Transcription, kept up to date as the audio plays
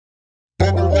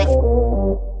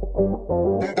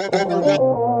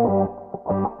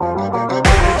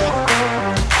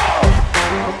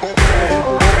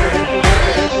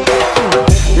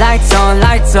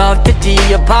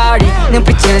your party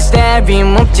눈빛은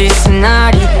staring 몸짓은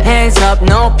나리 Hands up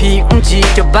높이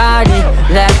움직여 body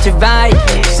Left to right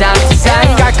side to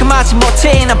side 깔끔하지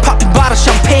못해 난 popping bottle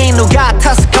champagne 누가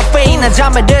탔어 카페인 난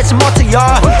잠에 들지 못해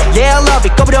Yeah I love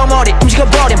it 꺼부려 머리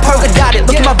움직여버린 펄과 다리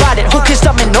Look at my body who can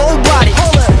stop me nobody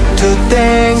Two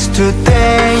things Two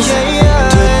things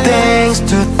Two things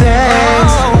Two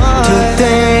things Two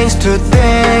things Two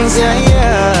things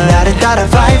나를 따라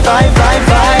vibe vibe vibe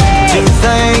vibe Two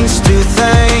things Two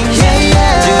things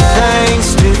Two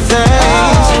things Two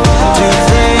things Two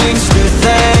things Two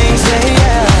things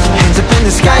Hands up in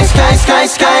the sky sky sky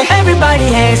sky Everybody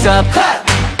hands up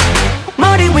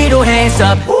머리 위로 hands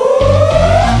up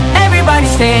Everybody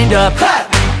stand up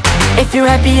If you're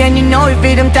happy and you know it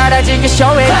rhythm 따라 즐겨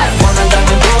show it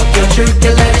원한다면 보여줄게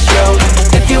let it show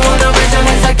If you wanna raise your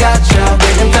hands I got you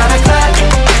rhythm 따라 clap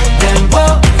Then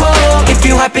whoa whoa If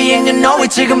you're happy and you know it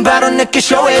지금 바로 느껴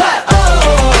show it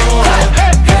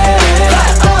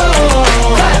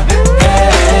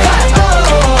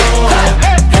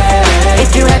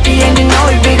If you're happy and you know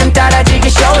it rhythm 따라 즐겨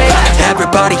show it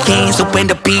Everybody hands up when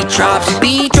the beat drops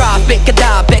Beat drop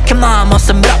뺏겨다 뺏겨만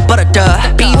모습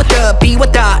밀어버렸다 Be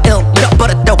with the ill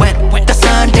밀어버렸다 When the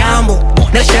sun down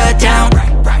내가 shut down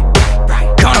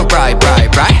Gonna right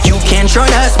You can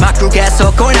join us 막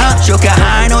계속 going up 주가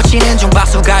high 놓치는 중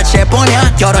박수가 채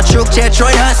보면 여러 축제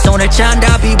join us 손을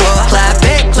찬다 비워 Clap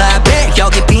it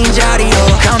여기 빈자리로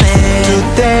Come in Two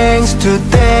things Two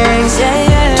things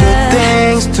Two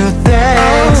things Two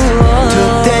things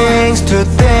Two things Two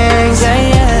things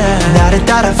나를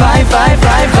따라 vibe vibe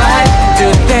vibe vibe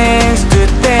Two things Two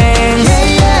things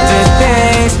Two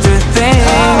things Two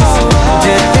things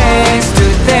Two things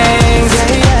Two things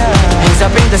Hands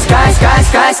up in the sky sky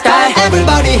sky sky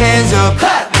Everybody hands up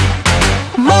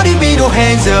머리 위로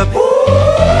hands up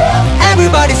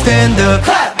Everybody stand up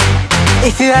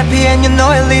If you're happy and you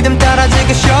know it rhythm 따라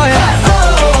즐겨 show it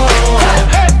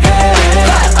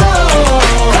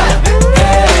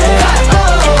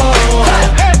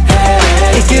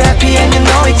If you're happy and you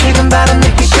know it 지금 바로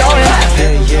느껴 show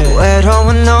it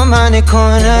외로운 너만의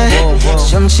corner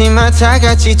숨지마 다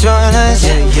같이 join us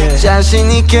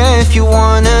자신 있게 if you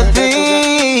wanna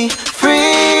be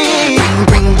free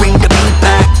Bring the beat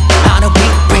back On a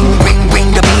beat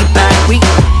bring the beat back We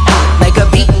make a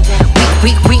beat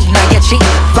we 나의 G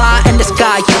Fly in the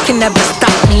sky you can never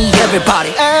stop me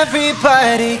Everybody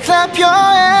clap your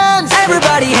hands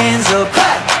Everybody hands up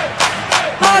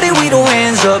머리 위로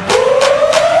hands up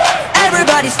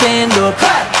Everybody stand up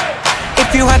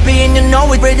If you're happy and you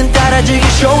know it rhythm 따라 즐겨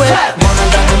show it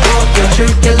원한다면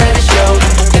보여줄게 let it show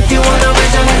If you wanna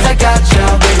raise your hands I got you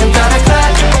rhythm 따라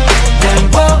clap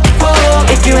Then whoa whoa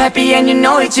If you're happy and you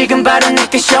know it 지금 바로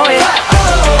느껴 show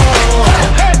it